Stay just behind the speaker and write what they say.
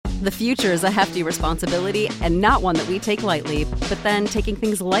The future is a hefty responsibility and not one that we take lightly. But then taking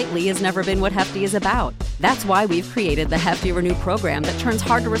things lightly has never been what Hefty is about. That's why we've created the Hefty Renew program that turns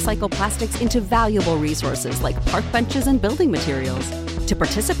hard-to-recycle plastics into valuable resources like park benches and building materials. To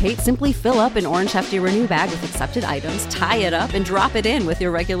participate, simply fill up an orange Hefty Renew bag with accepted items, tie it up, and drop it in with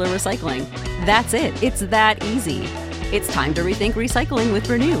your regular recycling. That's it. It's that easy. It's time to rethink recycling with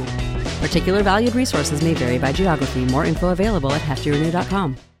Renew. Particular valued resources may vary by geography. More info available at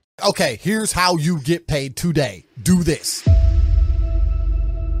heftyrenew.com. Okay, here's how you get paid today. Do this.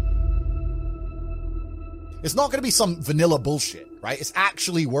 It's not going to be some vanilla bullshit, right? It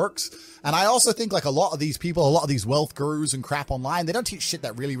actually works. And I also think like a lot of these people, a lot of these wealth gurus and crap online, they don't teach shit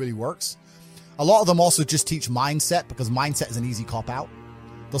that really, really works. A lot of them also just teach mindset because mindset is an easy cop out.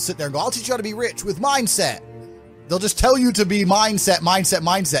 They'll sit there and go, I'll teach you how to be rich with mindset. They'll just tell you to be mindset.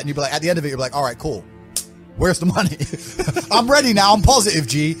 And you'll be like, at the end of it, you're like, all right, cool. Where's the money? I'm ready now. I'm positive,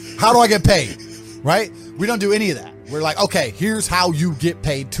 G. How do I get paid? Right? We don't do any of that. We're like, okay, here's how you get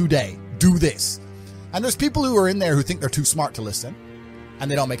paid today. Do this. And there's people who are in there who think they're too smart to listen and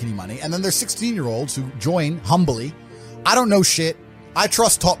they don't make any money. And then there's 16-year-olds who join humbly. I don't know shit. I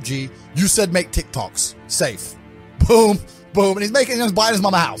trust Top G. You said make TikToks. Safe. Boom. Boom. And he's buying his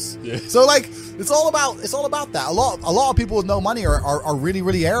mama a house. Yeah. So like, it's all about that. A lot of people with no money are really,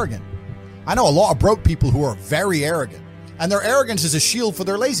 really arrogant. I know a lot of broke people who are very arrogant, and their arrogance is a shield for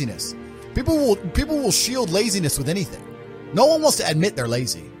their laziness. People will shield laziness with anything. No one wants to admit they're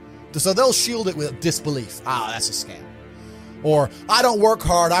lazy, so they'll shield it with disbelief. That's a scam. Or I don't work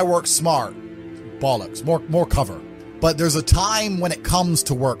hard, I work smart. Bollocks. More cover. But there's a time when it comes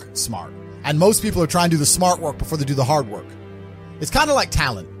to work smart, and most people are trying to do the smart work before they do the hard work. It's kind of like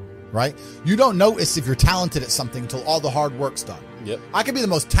talent, right? You don't notice if you're talented at something until all the hard work's done. Yep. I could be the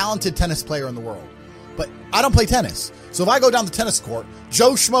most talented tennis player in the world, but I don't play tennis. So if I go down the tennis court,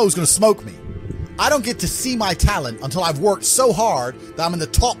 Joe Schmo is going to smoke me. I don't get to see my talent until I've worked so hard that I'm in the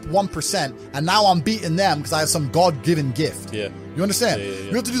top 1%, and now I'm beating them because I have some God-given gift. Yeah. You understand? Yeah.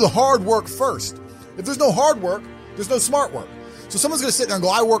 You have to do the hard work first. If there's no hard work, there's no smart work. So someone's going to sit there and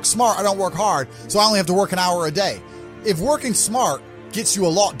go, I work smart, I don't work hard, so I only have to work an hour a day. If working smart gets you a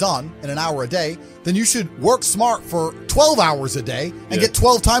lot done in an hour a day, then you should work smart for 12 hours a day and get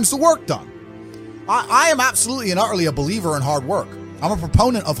 12 times the work done. I am absolutely and utterly a believer in hard work. I'm a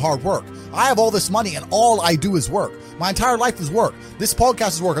proponent of hard work. I have all this money and all I do is work. My entire life is work. This podcast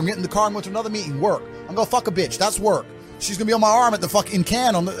is work. I'm getting in the car and going to another meeting, work. I'm going to fuck a bitch. That's work. She's going to be on my arm at the fucking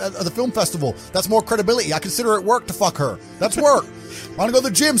Cannes at the film festival. That's more credibility. I consider it work to fuck her. That's work. I want to go to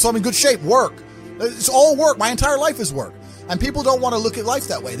the gym so I'm in good shape. Work. It's all work. My entire life is work. And people don't want to look at life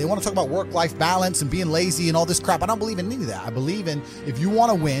that way. They want to talk about work-life balance and being lazy and all this crap. I don't believe in any of that. I believe in if you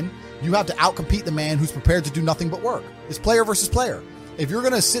want to win, you have to outcompete the man who's prepared to do nothing but work. It's player versus player. If you're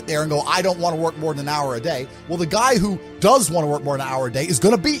going to sit there and go, I don't want to work more than an hour a day, well, the guy who does want to work more than an hour a day is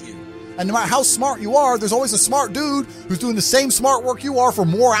going to beat you. And no matter how smart you are, there's always a smart dude who's doing the same smart work you are for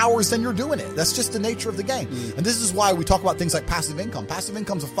more hours than you're doing it. That's just the nature of the game. And this is why we talk about things like passive income. Passive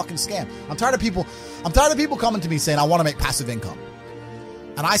income's a fucking scam. I'm tired of people coming to me saying, I want to make passive income.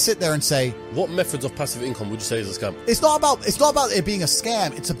 And I sit there and say, what methods of passive income would you say is a scam? It's not about it being a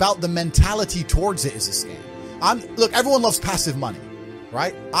scam. It's about the mentality towards it is a scam. Look, everyone loves passive money,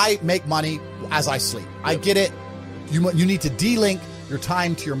 right? I make money as I sleep. Yep. I get it. You need to de-link your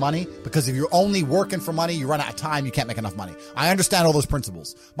time to your money, because if you're only working for money, you run out of time, you can't make enough money. I understand all those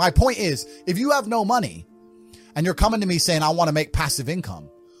principles. My point is, if you have no money and you're coming to me saying, I want to make passive income,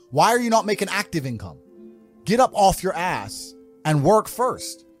 why are you not making active income? Get up off your ass and work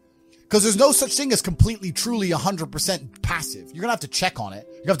first. Because there's no such thing as completely, truly 100% passive. You're going to have to check on it.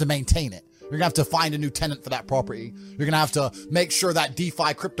 You're going to have to maintain it. You're going to have to find a new tenant for that property. You're going to have to make sure that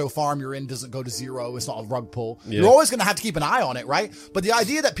DeFi crypto farm you're in doesn't go to zero. It's not a rug pull. Yeah. You're always going to have to keep an eye on it, right? But the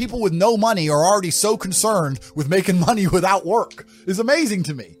idea that people with no money are already so concerned with making money without work is amazing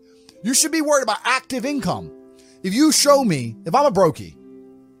to me. You should be worried about active income. If you show me, if I'm a brokey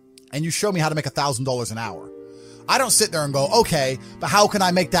and you show me how to make $1,000 an hour, I don't sit there and go, okay, but how can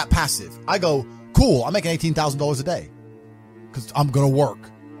I make that passive? I go, cool, I'm making $18,000 a day because I'm going to work.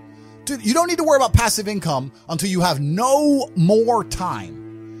 Dude, you don't need to worry about passive income until you have no more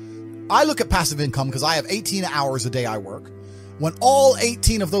time. I look at passive income because I have 18 hours a day I work. When all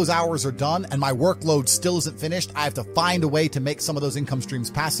 18 of those hours are done and my workload still isn't finished, I have to find a way to make some of those income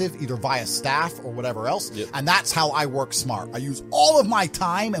streams passive, either via staff or whatever else. Yep. And that's how I work smart. I use all of my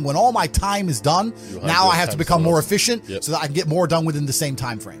time, and when all my time is done, now I have to become more efficient so that I can get more done within the same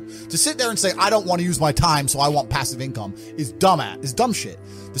time frame. To sit there and say, I don't want to use my time, so I want passive income is dumb shit.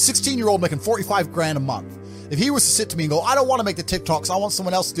 The 16-year-old making 45 grand a month If he was to sit to me and go, I don't want to make the TikToks, I want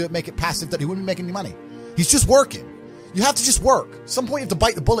someone else to do it, make it passive, that he wouldn't make any money. He's just working. You have to just work. At some point you have to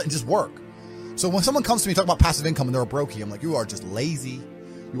bite the bullet and just work. So when someone comes to me talking about passive income and they're a brokey, I'm like, you are just lazy.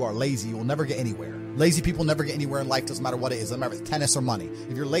 You are lazy. You will never get anywhere. Lazy people never get anywhere in life. Doesn't matter what it is. Doesn't matter if it's tennis or money.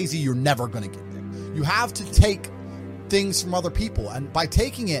 If you're lazy, you're never going to get there. You have to take things from other people. And by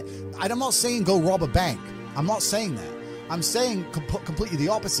taking it, I'm not saying go rob a bank. I'm not saying that. I'm saying completely the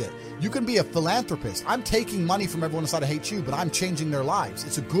opposite. You can be a philanthropist. I'm taking money from everyone inside of HU, but I'm changing their lives.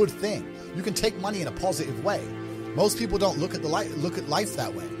 It's a good thing. You can take money in a positive way. Most people don't look at life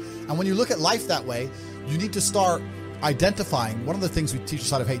that way. And when you look at life that way, you need to start identifying. One of the things we teach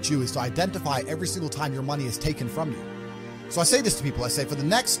inside of HU is to identify every single time your money is taken from you. So I say this to people. I say, for the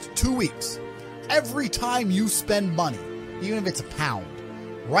next 2 weeks, every time you spend money, even if it's £1,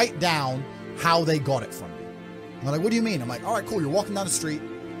 write down how they got it from you. And they're like, what do you mean? I'm like, all right, cool. You're walking down the street.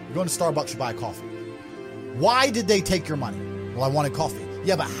 You're going to Starbucks. You buy a coffee. Why did they take your money? Well, I wanted coffee.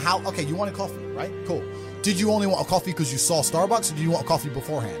 Yeah, but how? Okay, you wanted coffee, right? Cool. Did you only want a coffee because you saw Starbucks, or did you want a coffee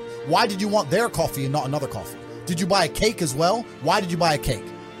beforehand? Why did you want their coffee and not another coffee? Did you buy a cake as well? Why did you buy a cake?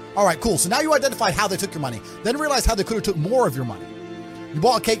 All right, cool. So now you identified how they took your money. Then realize how they could have took more of your money. You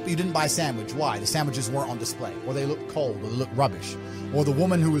bought a cake, but you didn't buy a sandwich. Why? The sandwiches weren't on display, or they looked cold, or they looked rubbish. Or the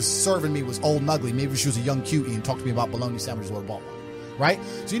woman who was serving me was old and ugly. Maybe she was a young cutie and talked to me about bologna sandwiches or bought one. Right?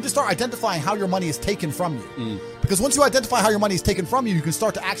 So you need to start identifying how your money is taken from you. Because once you identify how your money is taken from you, you can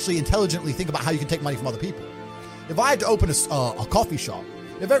start to actually intelligently think about how you can take money from other people. If I had to open a coffee shop,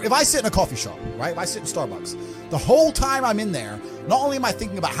 if I sit in a coffee shop, right? If I sit in Starbucks, the whole time I'm in there, not only am I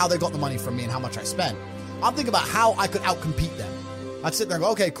thinking about how they got the money from me and how much I spent, I'm thinking about how I could outcompete them. I'd sit there and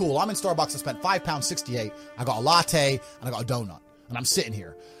go, okay, cool. I'm in Starbucks. I spent £5.68. I got a latte and I got a donut. And I'm sitting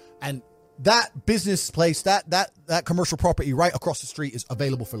here. And that business place, that commercial property right across the street is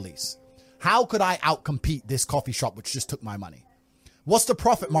available for lease. How could I outcompete this coffee shop which just took my money? What's the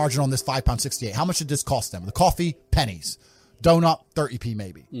profit margin on this £5.68? How much did this cost them? The coffee, pennies. Donut, 30p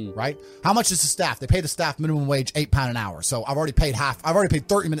maybe, right? How much is the staff? They pay the staff minimum wage £8 an hour. So I've already paid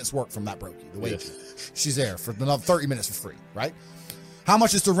 30 minutes work from that brokey, the wage. Yeah. She's there for another 30 minutes for free, right? How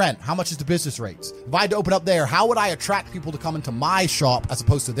much is the rent? How much is the business rates? If I had to open up there, how would I attract people to come into my shop as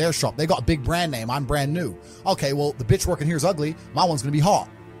opposed to their shop? They got a big brand name. I'm brand new. Okay, well, the bitch working here is ugly. My one's going to be hot.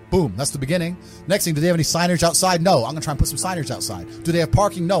 Boom. That's the beginning. Next thing, do they have any signage outside? No. I'm going to try and put some signage outside. Do they have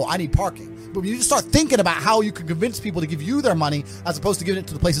parking? No. I need parking. But you just start thinking about how you can convince people to give you their money as opposed to giving it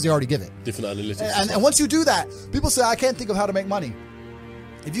to the places they already give it. Different analytics. And once you do that, people say, I can't think of how to make money.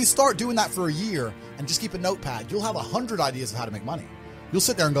 If you start doing that for a year and just keep a notepad, you'll have 100 ideas of how to make money. You'll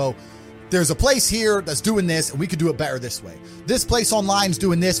sit there and go, there's a place here that's doing this and we could do it better this way. This place online is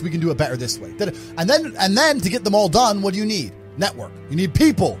doing this. We can do it better this way. And then to get them all done, what do you need? Network. You need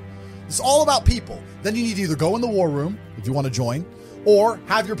people. It's all about people. Then you need to either go in the war room if you want to join, or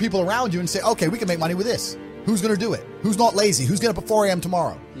have your people around you and say, okay, we can make money with this. Who's going to do it? Who's not lazy? Who's getting up at 4 a.m.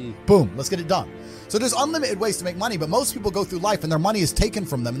 tomorrow? Boom. Let's get it done. So there's unlimited ways to make money, but most people go through life and their money is taken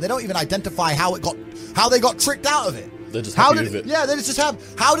from them and they don't even identify how they got tricked out of it. They're just happy with it. Yeah, they just have,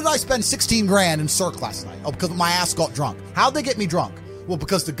 how did I spend 16 grand in Cirque last night? Oh, because my ass got drunk. How'd they get me drunk? Well,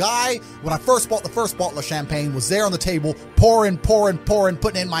 because the guy, when I first bought the first bottle of champagne, was there on the table, pouring,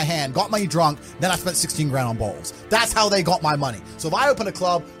 putting it in my hand, got me drunk, then I spent 16 grand on bottles. That's how they got my money. So if I open a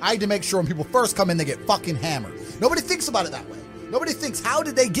club, I need to make sure when people first come in, they get fucking hammered. Nobody thinks about it that way. Nobody thinks, how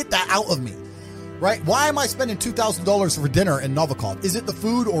did they get that out of me? Right? Why am I spending $2,000 for dinner in Novikov? Is it the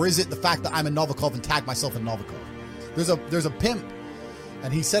food or is it the fact that I'm in Novikov and tag myself in Novikov? There's a pimp,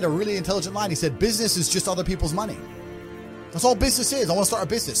 and he said a really intelligent line. He said, business is just other people's money. That's all business is. I want to start a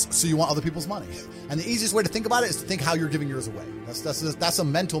business, so you want other people's money. And the easiest way to think about it is to think how you're giving yours away. That's a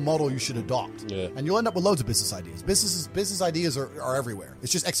mental model you should adopt. Yeah. And you'll end up with loads of business ideas. Business ideas are everywhere.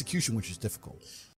 It's just execution which is difficult.